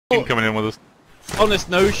coming in with us. On this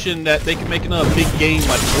notion that they can make another big game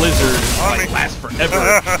like Blizzard and like last forever.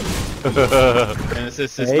 And it's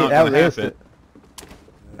just not gonna happen.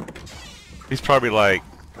 He's probably like,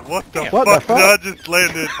 what the fuck did I just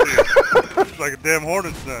land into? It's like a damn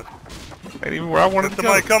hornet's nest. ain't even where I wanted to go.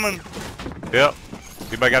 Somebody coming. Yep.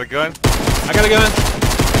 Anybody got a gun? I got a gun.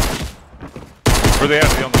 Where they at?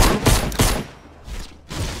 Are they on the roof?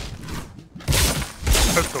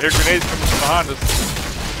 Air grenades coming from behind us.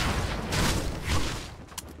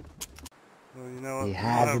 Well, you know what? He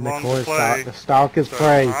hides in the corner. The stalk is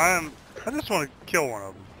prey. I just want to kill one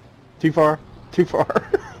of them. Too far. Too far.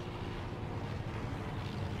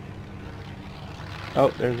 Oh,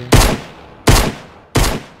 there's one.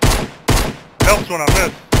 Helps when I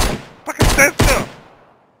miss. Fucking stand still.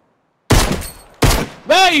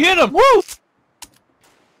 Man, you hit him! Woo!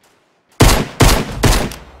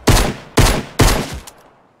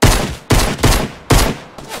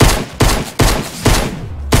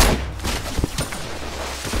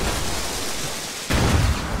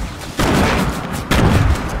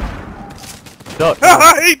 Duck.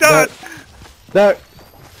 He died! Duck.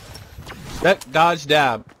 Duck, dodge,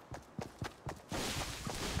 dab.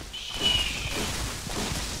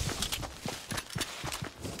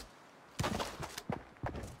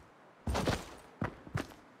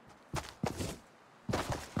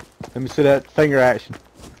 Let me see that finger action.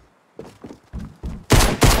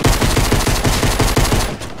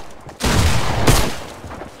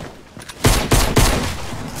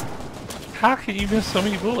 How can you miss so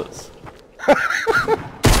many bullets?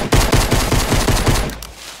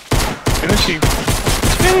 Finish him!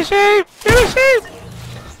 Finish him! Finish him!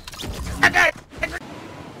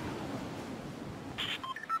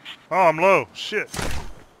 Oh, I'm low. Shit.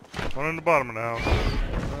 One in the bottom of the house.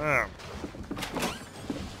 Damn.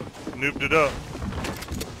 Noobed it up.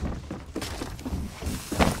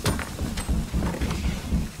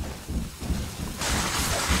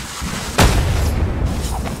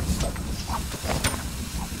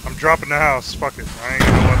 I'm dropping the house. Fuck it. I ain't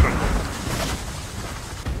got no weapon.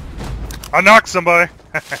 I knocked somebody.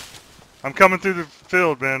 I'm coming through the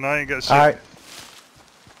field, man. I ain't got shit. Alright.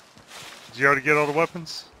 Did you already get all the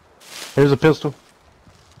weapons? Here's a pistol.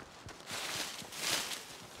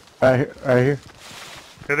 Right here. Right here.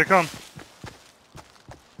 Here they come.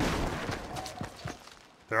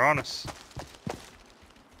 They're on us.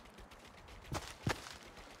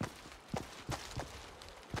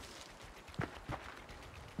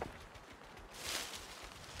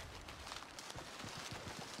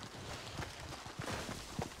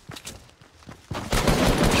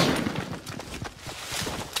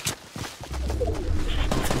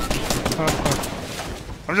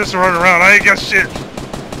 I'm just running around. I ain't got shit.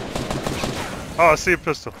 Oh, I see a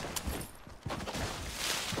pistol.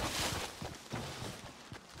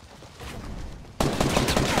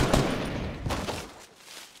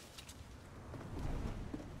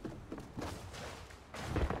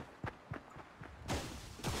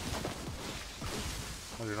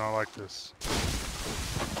 I do not like this.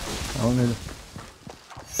 I don't need it.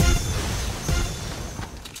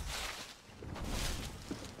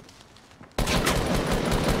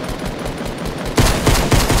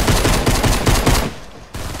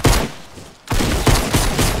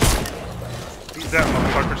 Eat that,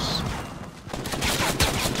 motherfuckers.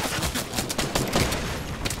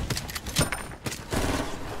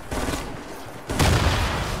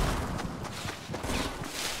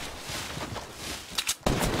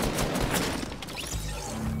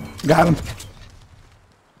 Got him.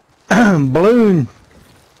 Balloon.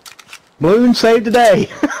 Balloon saved the day.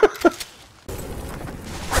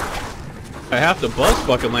 Half the bus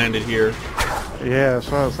fucking landed here. Yeah, that's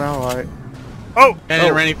what it sounded like. Oh! And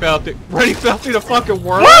then Randy fell through the fucking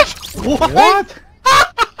world. What? What?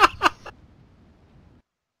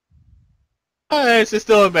 It's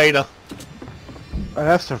still a beta.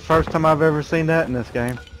 That's the first time I've ever seen that in this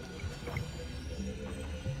game.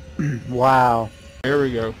 Wow. Here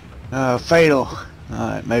we go. Fatal.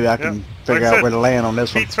 Alright, maybe I can figure out where to land on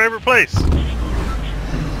this one. Pete's favorite place.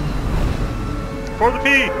 For the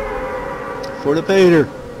Pete. For the Peter.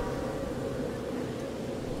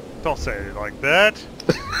 Don't say it like that.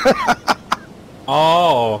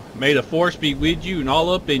 Oh, may the force be with you and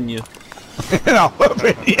all up in you. And all up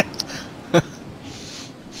in you.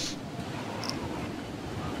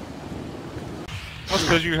 That's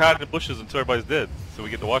because you hide in the bushes until everybody's dead, so we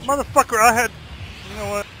get to watch you. Motherfucker, I had... You know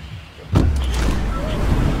what?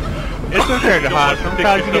 It's okay to hide.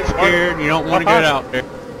 Sometimes you get scared and you don't want to get out there.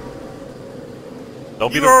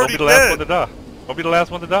 Don't be the last one to die. Don't be the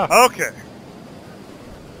last one to die. Okay.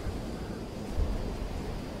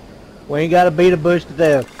 We ain't gotta beat a bush to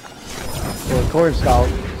death. Or corn stalk.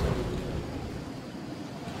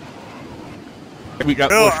 We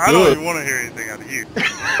got Hell, pushed I don't good. even want to hear anything out of you.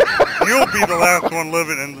 You'll be the last one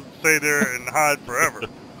living and stay there and hide forever.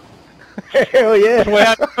 Hell yeah. Well,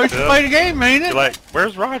 I supposed to play the game, ain't it? You're like,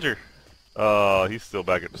 where's Roger? He's still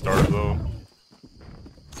back at the start zone.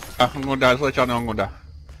 I'm gonna die. Just let y'all know I'm gonna die.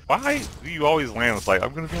 Why do you always land? It's like,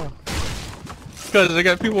 I'm gonna die. Because I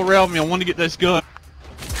got people around me. I want to get this gun.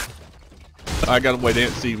 I got away. They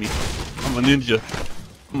didn't see me. I'm a ninja.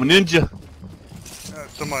 I'm a ninja.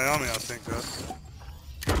 Somebody on me, I think, though.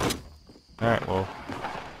 Alright, well.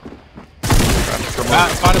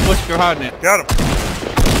 Find a bush you're hiding in. Got him.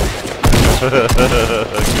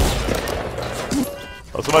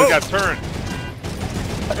 Oh, somebody got turned.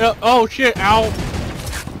 Oh shit, ow.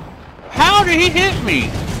 How did he hit me?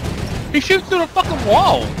 He shoots through the fucking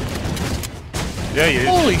wall. Yeah, you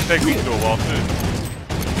Holy take me shit. to a wall, too.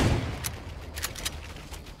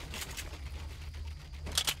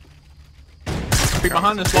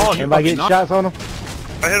 Behind this wall, you're Anybody getting fucking shots on him?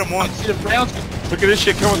 I hit him once. See the rounds? Look at this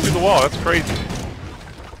shit coming through the wall. That's crazy.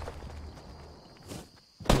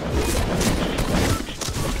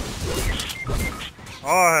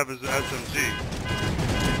 All I have is an SMG.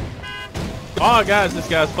 Oh, guys, this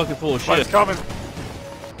guy's fucking full of Somebody's shit. coming.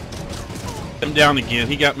 I'm down again.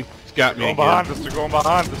 He got me. He's got me Going again. behind us. They're going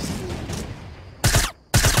behind us.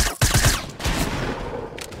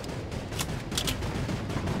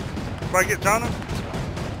 If I get Tana,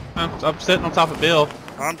 I'm sitting on top of Bill.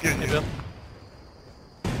 I'm getting Hey, you. Bill.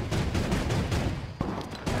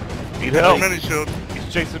 Need help. Mini shield.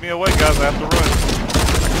 He's chasing me away, guys. I have to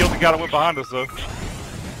run. Killed the guy that went behind us, though.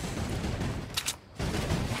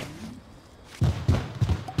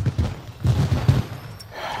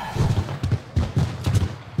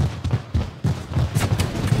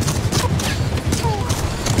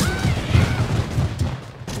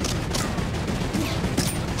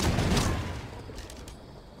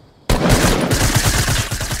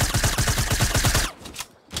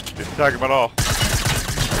 Didn't tag him at all.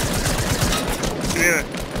 Give me it.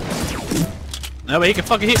 No, but he can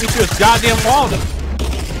fucking hit me through this goddamn wall.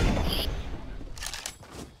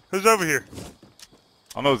 Who's over here?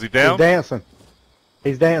 I don't know, is he He's down? dancing.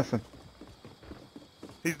 He's dancing.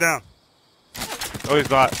 He's down. No, he's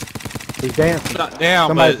not. He's dancing. Not down,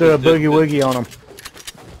 Somebody but threw a boogie woogie on him.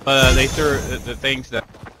 they threw the things that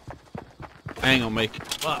I ain't gonna make it.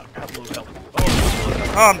 Fuck, I have a little help.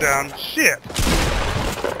 Oh, I'm down. Shit.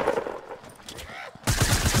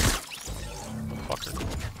 Fucker.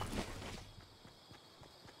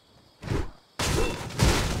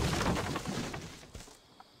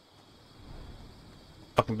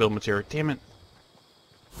 Fucking build material. Damn it.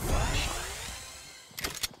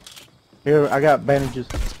 Here, I got bandages.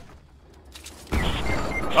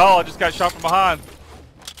 Oh, I just got shot from behind.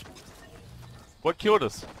 What killed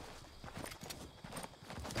us?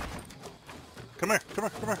 Come here. Come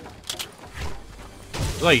here. Come here.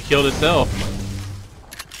 Looks like he killed himself.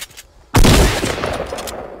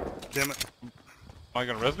 Damn it. Am I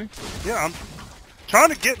gonna res me? Yeah, I'm trying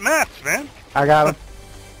to get mats, man. I got him.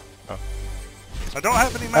 I don't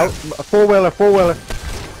have any Oh, mats. four-wheeler, four-wheeler.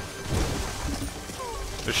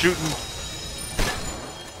 They're shooting.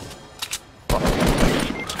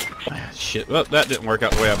 Shit, well, that didn't work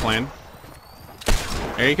out the way I planned.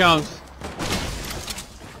 There he comes.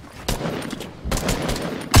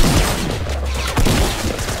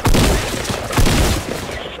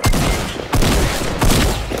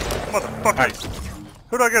 Motherfucker. Nice.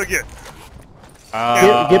 Who do I gotta get?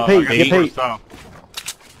 Get Pete, I got get first Pete. time.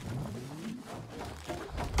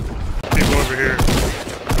 People over here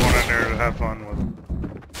going in there to have fun with them.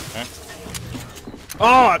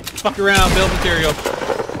 Oh, fuck around, build material.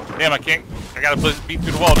 Damn, I can't. I gotta push beat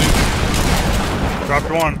through the wall, dude.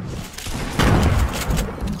 Dropped one.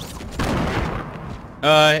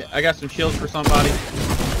 I got some shields for somebody.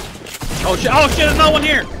 Oh shit, there's no one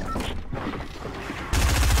here!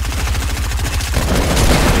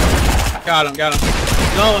 Got him. No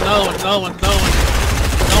one,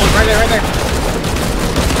 right there.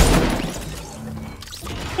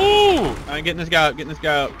 Woo! I'm getting this guy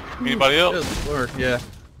up, Anybody else? Yeah.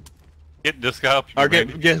 Get this guy up. Or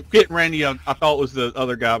Randy. get Randy, I thought it was the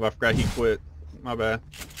other guy, but I forgot he quit. My bad.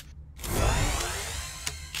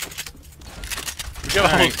 We got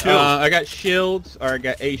all those Alright, kills. I got shields, or I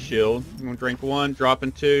got a shield. I'm gonna drink one,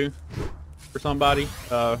 dropping two for somebody.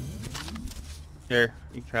 Here,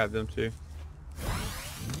 you can have them too.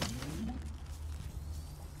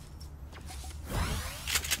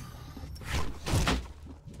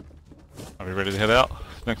 Are we ready to head out?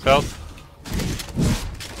 Next house?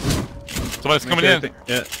 Somebody's coming in.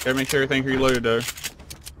 Yeah, gotta make sure everything's reloaded though.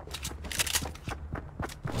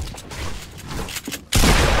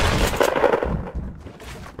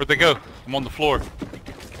 Where'd they go? I'm on the floor.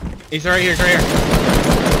 He's right here, right here.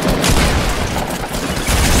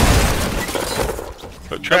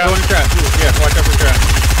 Trap. Go in the trap. Yeah, watch out for the trap.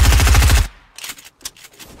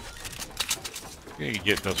 You ain't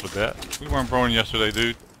getting us with that. We weren't throwing yesterday,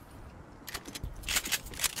 dude.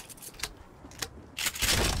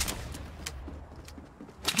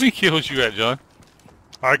 How many kills you at, John?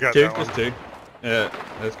 I got Two, that one. just two. Yeah,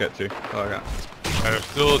 that's got two. Oh, I got. There's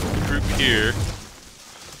still a group here.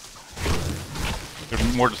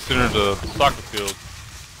 They're more to center of the soccer field.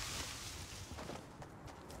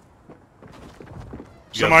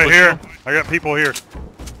 You Somebody gotta push here. them? I got people here.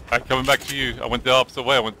 Alright, coming back to you. I went the opposite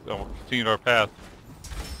way. I continued our path.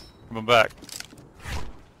 Coming back.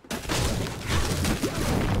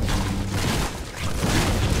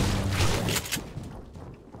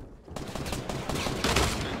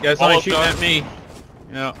 You guys All only up, shooting John. at me.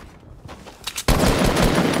 Yeah.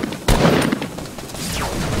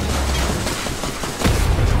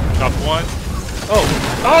 Top one.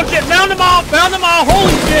 Oh shit! Found them all! Found them all!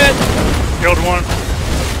 Holy shit! Killed one.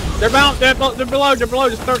 They're bound. They're below. They're below.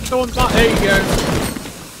 Just start throwing bombs. There you go.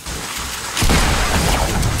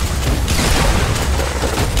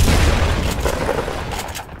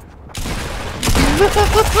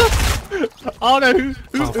 Oh no! Who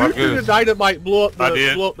the dynamite blew up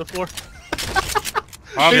the floor?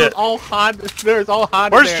 I'm There's all hiding. There's all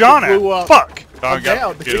hiding. Where's there. John It blew at? up. Fuck. John I'm got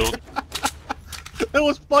down, dude. killed. It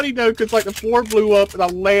was funny though, cause like the floor blew up and I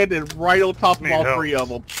landed right on top of Need all help. three of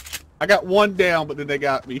them. I got one down, but then they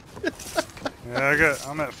got me. Yeah,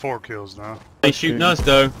 I'm at 4 kills now. They shooting us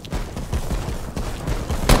though.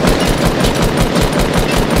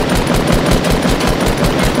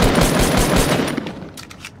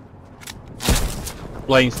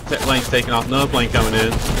 Lane's taking off. Another plane coming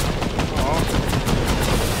in.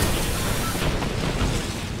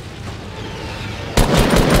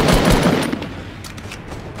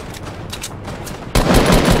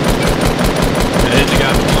 That hit the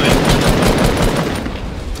guy in the plane.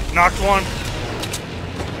 Knocked one.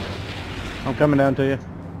 I'm coming down to you.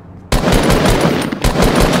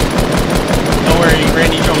 Don't worry,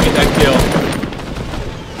 Randy, you're gonna get that kill.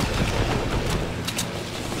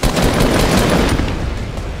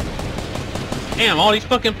 Damn, all these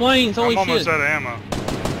fucking planes, holy I'm almost shit. out of ammo.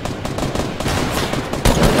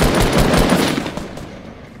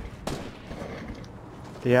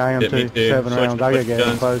 Yeah, I am Hit me too. too. 7 Switch rounds. I gotta between get in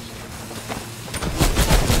guns. close.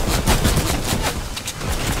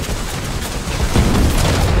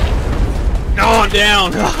 No, I'm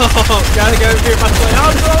down. Gotta go get my plane.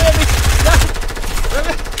 Oh, throw at me.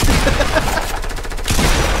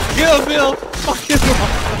 Get him, Bill. Fuck him.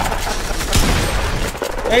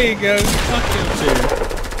 There you go. Fuck him, dude.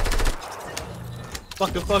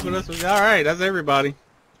 Fucking fuck with us. Alright, that's everybody.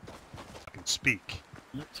 I can speak.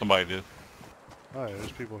 Somebody did. Oh yeah,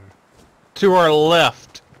 there's people here. To our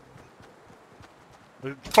left.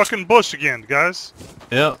 The fucking bush again, guys.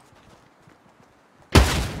 Yep.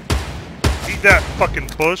 Eat that fucking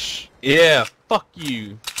bush. Yeah, fuck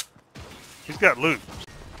you. He's got loot.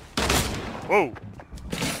 Whoa.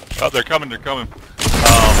 Oh, they're coming. They're coming.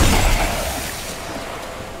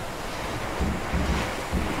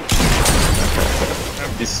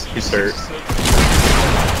 He's hurt.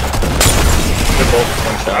 They're both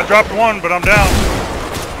one I shot. dropped one, but I'm down.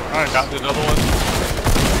 Nice. Got another one.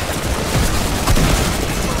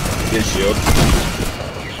 His shield.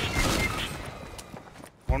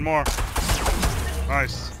 One more.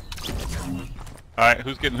 Nice. Alright,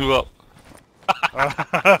 who's getting who up?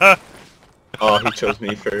 Oh, he chose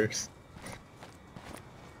me first.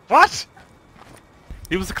 What?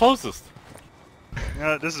 He was the closest.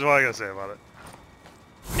 Yeah, this is what I gotta say about it.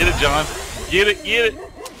 Get it, John. Get it, get it.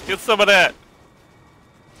 Get some of that.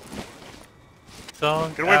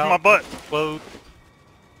 Song Get away from my butt. Explode.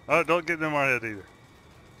 Oh, don't get in my head either.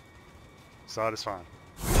 Side is fine.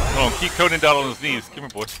 Hold on, keep Conandodd on his knees. Come here,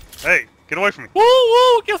 boy. Hey, get away from me. Woo,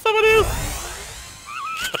 woo, get some of this.